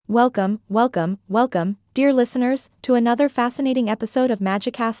Welcome, dear listeners, to another fascinating episode of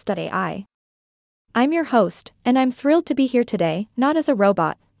Magicast.ai. I'm your host, and I'm thrilled to be here today, not as a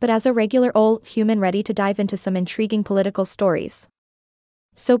robot, but as a regular old human ready to dive into some intriguing political stories.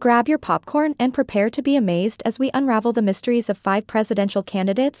 So grab your popcorn and prepare to be amazed as we unravel the mysteries of 5 presidential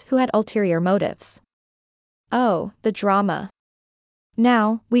candidates who had ulterior motives. Oh, the drama.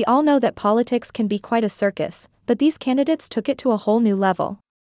 Now, we all know that politics can be quite a circus, but these candidates took it to a whole new level.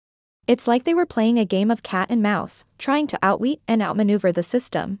 It's like they were playing a game of cat and mouse, trying to outwit and outmaneuver the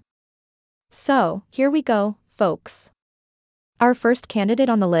system. So, here we go, folks. Our first candidate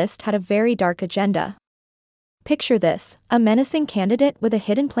on the list had a very dark agenda. Picture this, a menacing candidate with a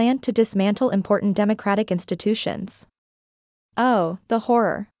hidden plan to dismantle important democratic institutions. Oh, the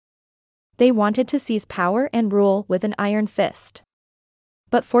horror. They wanted to seize power and rule with an iron fist.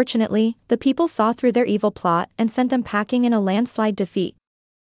 But fortunately, the people saw through their evil plot and sent them packing in a landslide defeat.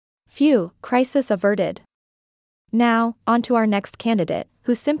 Phew, crisis averted. Now, on to our next candidate,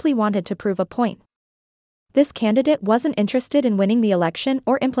 who simply wanted to prove a point. This candidate wasn't interested in winning the election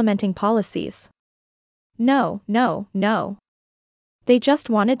or implementing policies. No. They just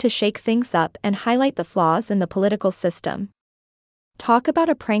wanted to shake things up and highlight the flaws in the political system. Talk about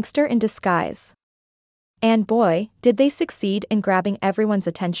a prankster in disguise. And boy, did they succeed in grabbing everyone's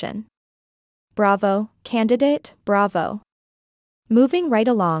attention. Bravo, candidate, bravo. Moving right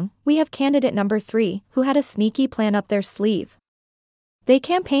along, we have candidate number 3, who had a sneaky plan up their sleeve. They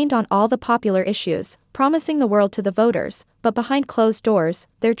campaigned on all the popular issues, promising the world to the voters, but behind closed doors,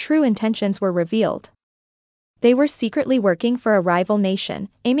 their true intentions were revealed. They were secretly working for a rival nation,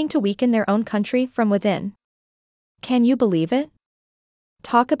 aiming to weaken their own country from within. Can you believe it?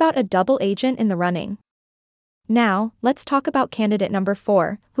 Talk about a double agent in the running. Now, let's talk about candidate number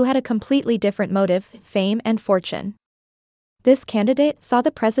 4, who had a completely different motive, fame and fortune. This candidate saw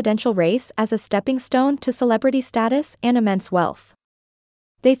the presidential race as a stepping stone to celebrity status and immense wealth.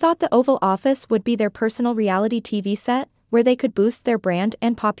 They thought the Oval Office would be their personal reality TV set, where they could boost their brand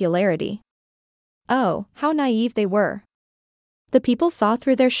and popularity. Oh, how naive they were. The people saw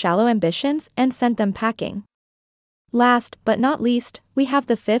through their shallow ambitions and sent them packing. Last but not least, we have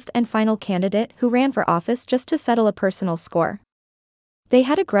the 5th and final candidate who ran for office just to settle a personal score. They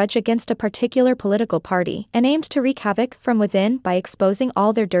had a grudge against a particular political party and aimed to wreak havoc from within by exposing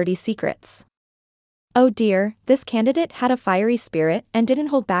all their dirty secrets. Oh dear, this candidate had a fiery spirit and didn't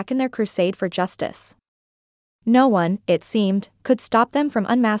hold back in their crusade for justice. No one, it seemed, could stop them from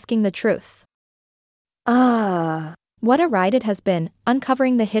unmasking the truth. What a ride it has been,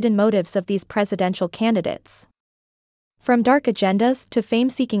 uncovering the hidden motives of these presidential candidates. From dark agendas to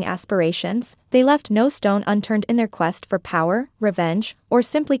fame-seeking aspirations, they left no stone unturned in their quest for power, revenge, or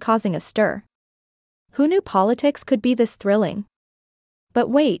simply causing a stir. Who knew politics could be this thrilling?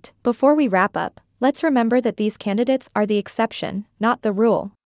 But wait, before we wrap up, let's remember that these candidates are the exception, not the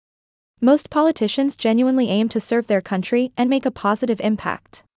rule. Most politicians genuinely aim to serve their country and make a positive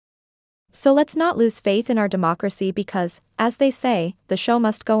impact. So let's not lose faith in our democracy because, as they say, the show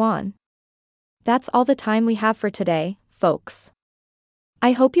must go on. That's all the time we have for today, folks.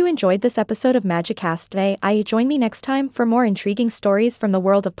 I hope you enjoyed this episode of Magicast.ai. Join me next time for more intriguing stories from the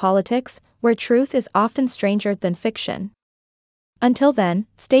world of politics, where truth is often stranger than fiction. Until then,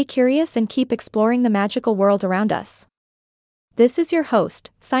 stay curious and keep exploring the magical world around us. This is your host,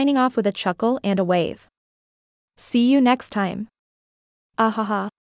 signing off with a chuckle and a wave. See you next time. Ahaha.